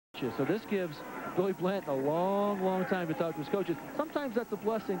coaches. So this gives Billy Blanton a long, long time to talk to his coaches. Sometimes that's a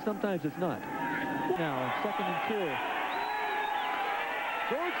blessing, sometimes it's not. Now, 2nd and 2.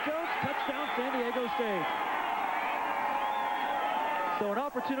 George Jones, touchdown, San Diego State. So an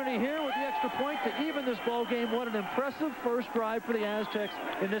opportunity here with the extra point to even this ball game. What an impressive first drive for the Aztecs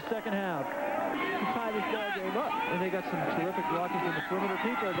in this second half. To tie this ball game up. And they got some terrific blocking from the perimeter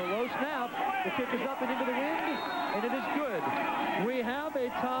people. The low snap, the kick is up and into the wind, and it is good. We have a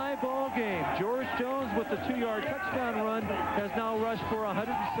tie ball game. George Jones with the 2-yard touchdown run has now rushed for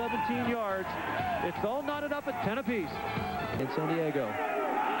 117 yards. It's all knotted up at 10 apiece in San Diego.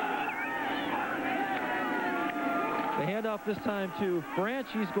 The handoff this time to Branch.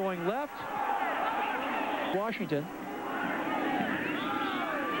 He's going left. Washington.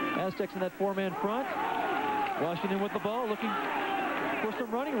 Aztecs in that 4-man front. Washington with the ball, looking for some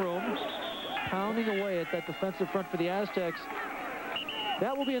running room. Pounding away at that defensive front for the Aztecs.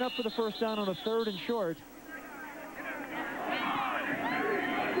 That will be enough for the first down on a 3rd and short.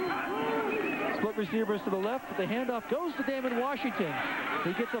 Split receivers to the left. The handoff goes to Damon Washington.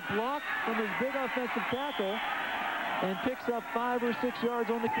 He gets a block from his big offensive tackle and picks up 5 or 6 yards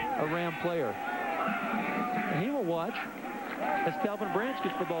on a Ram player. And he will watch as Calvin Branch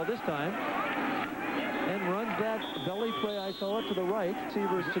gets the ball this time and runs that belly play, I saw it, to the right.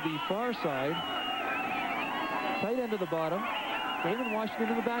 Receivers to the far side. Tight end to the bottom. Damon Washington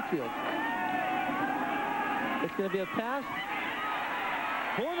in the backfield. It's going to be a pass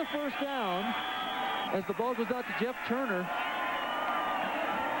for the first down as the ball goes out to Jeff Turner.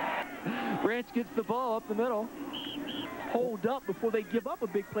 Branch gets the ball up the middle. Hold up before they give up a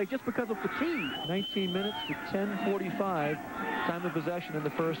big play just because of fatigue. 19 minutes to 10:45 time of possession in the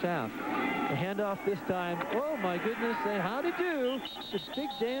first half. The handoff this time. Oh my goodness, say how to do. It's big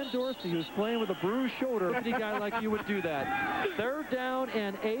Dan Dorsey, who's playing with a bruised shoulder. Any guy like you would do that. 3rd down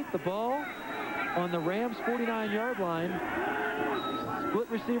and 8. The ball on the Rams' 49-yard line. Split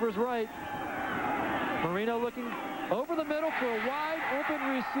receivers right. Marino looking over the middle for a wide open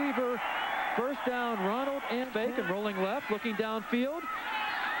receiver. First down, Ronald and Bacon rolling left, looking downfield.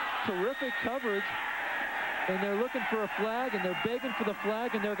 Terrific coverage. And they're looking for a flag, and they're begging for the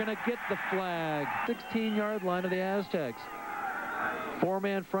flag, and they're going to get the flag. 16-yard line of the Aztecs.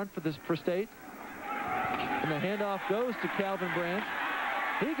 4-man front for State. And the handoff goes to Calvin Branch.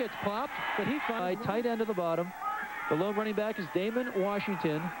 He gets popped, but he finds tight end to the bottom. The lone running back is Damon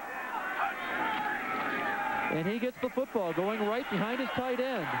Washington. And he gets the football going right behind his tight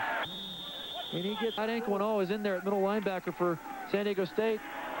end. And he gets that ankle and all is in there at middle linebacker for San Diego State.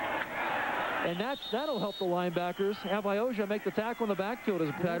 And that'll help the linebackers. Abayoja make the tackle in the backfield as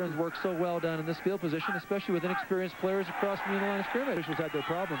the patterns work so well down in this field position, especially with inexperienced players across the line of scrimmage. Officials had their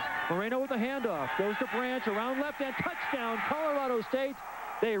problems. Moreno with the handoff. Goes to Branch around left and touchdown, Colorado State.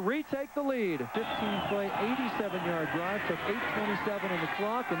 They retake the lead. 15-play, 87-yard drive. Took 8:27 on the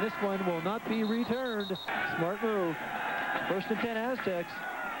clock, and this one will not be returned. Smart move. 1st and 10 Aztecs.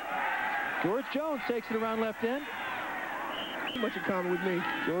 George Jones takes it around left end. Much in common with me.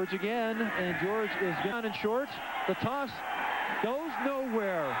 George again, and George is down and short. The toss goes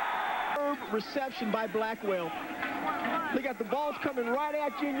nowhere. Reception by Blackwell. They got the balls coming right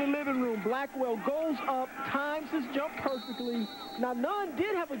at you in your living room. Blackwell goes up, times his jump perfectly. Now, Nunn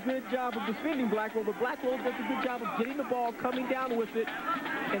did have a good job of defending Blackwell, but Blackwell does a good job of getting the ball, coming down with it,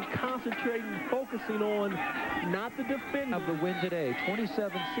 and concentrating, focusing on not the defender. Of the win today,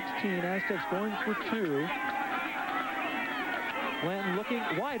 27-16, Aztecs going for 2. Blanton looking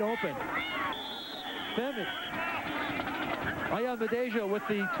wide open. Femic. Aya Medeja with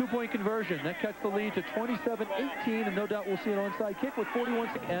the 2-point conversion. That cuts the lead to 27-18, and no doubt we'll see an onside kick with 41.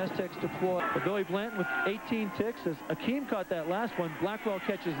 Aztecs deploy. Billy Blanton with 18 ticks as Akeem caught that last one. Blackwell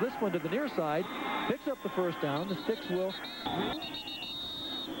catches this one to the near side, picks up the first down. The sticks will.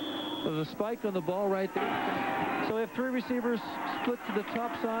 There's a spike on the ball right there. So we have 3 receivers split to the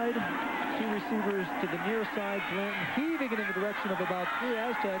top side, 2 receivers to the near side. Blanton heaving it in the direction of about 3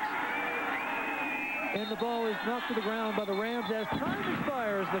 Aztecs. And the ball is knocked to the ground by the Rams as time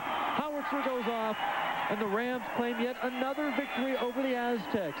expires. The howitzer goes off, and the Rams claim yet another victory over the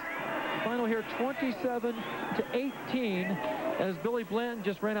Aztecs. Final here, 27-18, as Billy Blanton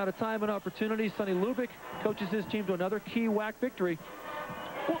just ran out of time and opportunity. Sonny Lubick coaches his team to another key WAC victory.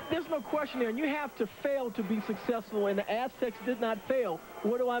 Well, there's no question there, and you have to fail to be successful, and the Aztecs did not fail.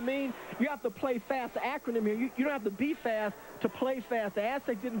 What do I mean? You have to play fast. The acronym here, you don't have to be fast to play fast. The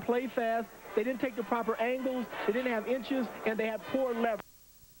Aztecs didn't play fast. They didn't take the proper angles. They didn't have inches, and they had poor leverage.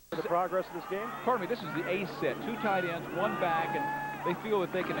 The progress of this game? Pardon me, this is the A set. 2 tight ends, 1 back, and they feel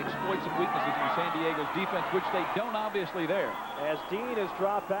that they can exploit some weaknesses in San Diego's defense, which they don't obviously there. As Dean is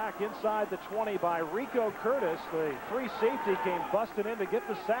dropped back inside the 20 by Rico Curtis, the free safety came busting in to get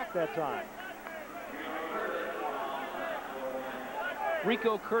the sack that time.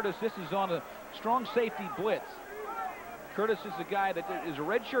 Rico Curtis, this is on a strong safety blitz. Curtis is a guy that is a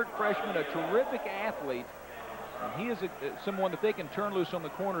redshirt freshman, a terrific athlete. And he is someone that they can turn loose on the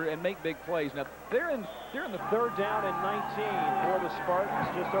corner and make big plays. Now, they're in the third down and 19 for the Spartans.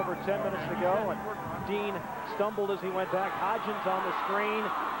 Just over 10 minutes to go. And Dean stumbled as he went back. Hodgins on the screen.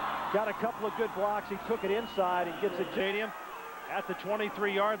 Got a couple of good blocks. He took it inside and gets it stadium at the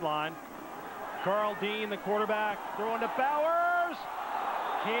 23-yard line. Carl Dean, the quarterback, throwing to Bowers.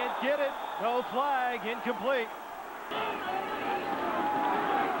 Can't get it. No flag. Incomplete.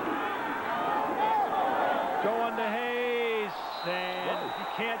 Going to Hayes, and he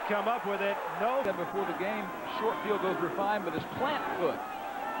can't come up with it. No. Before the game, short field goals were fine, but his plant foot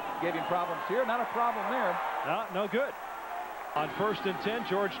gave him problems here. Not a problem there. No good. On 1st and 10,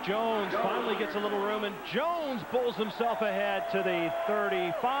 George Jones finally gets a little room, and Jones pulls himself ahead to the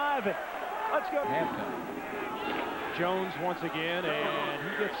 35. And let's go. Halftime. Jones once again, and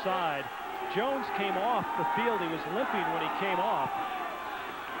he gets side. Jones came off the field. He was limping when he came off.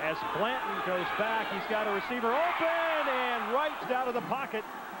 As Blanton goes back, he's got a receiver open and right out of the pocket.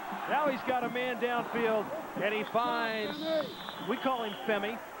 Now he's got a man downfield, and he finds, we call him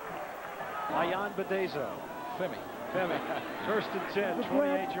Femi, Ayan Badezo. Femi. 1st and 10,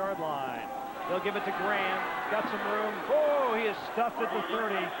 28-yard line. They'll give it to Graham. Got some room. Oh, he is stuffed at the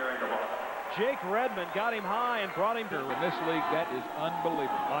 30. Jake Redmond got him high and brought him to. In this league, that is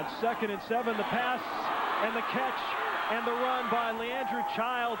unbelievable. On 2nd and 7, the pass and the catch and the run by Leandrew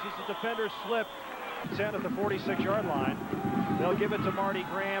Childs as the defender slipped. 10 at the 46-yard line. They'll give it to Marty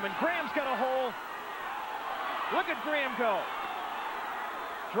Graham, and Graham's got a hole. Look at Graham go.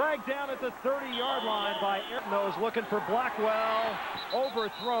 Dragged down at the 30-yard line by Nose, looking for Blackwell.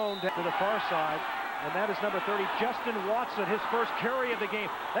 Overthrown to the far side. And that is number 30, Justin Watson, his first carry of the game.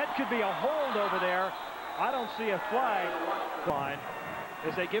 That could be a hold over there. I don't see a flag. Line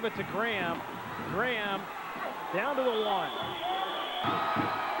as they give it to Graham. Graham down to the 1.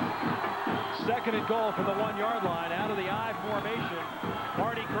 2nd and goal from the 1-yard line out of the I formation.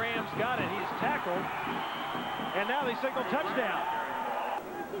 Marty Graham's got it. He's tackled. And now they signal touchdown.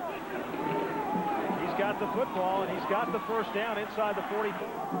 He's got the football, and he's got the first down inside the 40.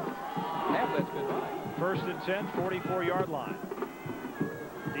 Half that's been right. 1st and 10, 44-yard line.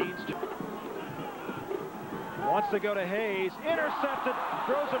 Dean's wants to go to Hayes. Intercepted.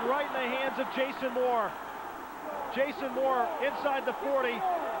 Throws it right in the hands of Jason Moore. Jason Moore inside the 40.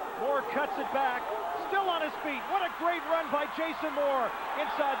 Moore cuts it back. Still on his feet. What a great run by Jason Moore.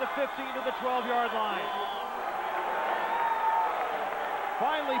 Inside the 15 to the 12-yard line.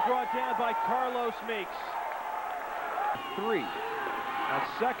 Finally brought down by Carlos Meeks. 3. On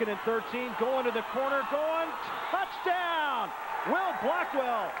 2nd and 13, going to the corner, going, touchdown! Will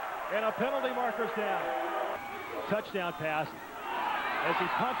Blackwell, and a penalty marker's down. Touchdown pass. As he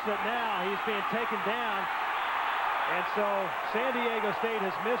pumps it now, he's being taken down. And so San Diego State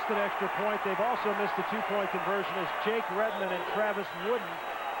has missed an extra point. They've also missed a 2-point conversion as Jake Redmond and Travis Wooden.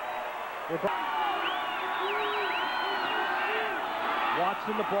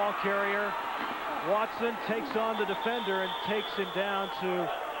 Watson, the ball carrier. Watson takes on the defender and takes him down to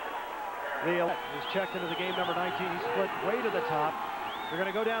the. He's checked into the game, number 19. He's split way to the top. They're going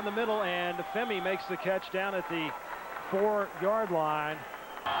to go down the middle, and Femi makes the catch down at the 4-yard line.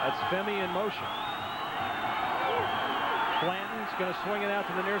 That's Femi in motion. Blanton's going to swing it out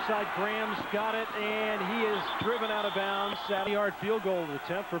to the near side. Graham's got it, and he is driven out of bounds. 70-yard field goal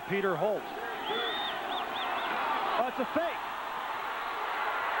attempt for Peter Holt. Oh, it's a fake.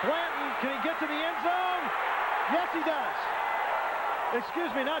 Blanton, can he get to the end zone? Yes, he does.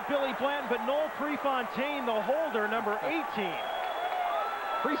 Excuse me, not Billy Blanton, but Noel Prefontaine, the holder, number 18.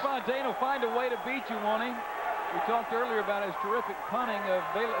 Prefontaine will find a way to beat you, won't he? We talked earlier about his terrific punting.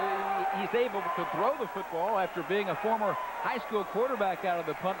 He's able to throw the football after being a former high school quarterback out of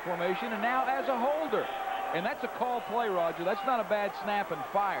the punt formation, and now as a holder. And that's a call play, Roger. That's not a bad snap and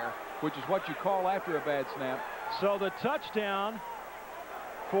fire, which is what you call after a bad snap. So the touchdown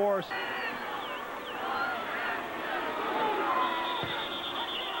for...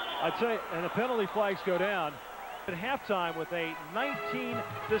 I'd say, and the penalty flags go down at halftime with a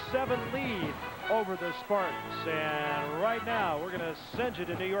 19-7 lead over the Spartans. And right now, we're going to send you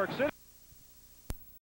to New York City.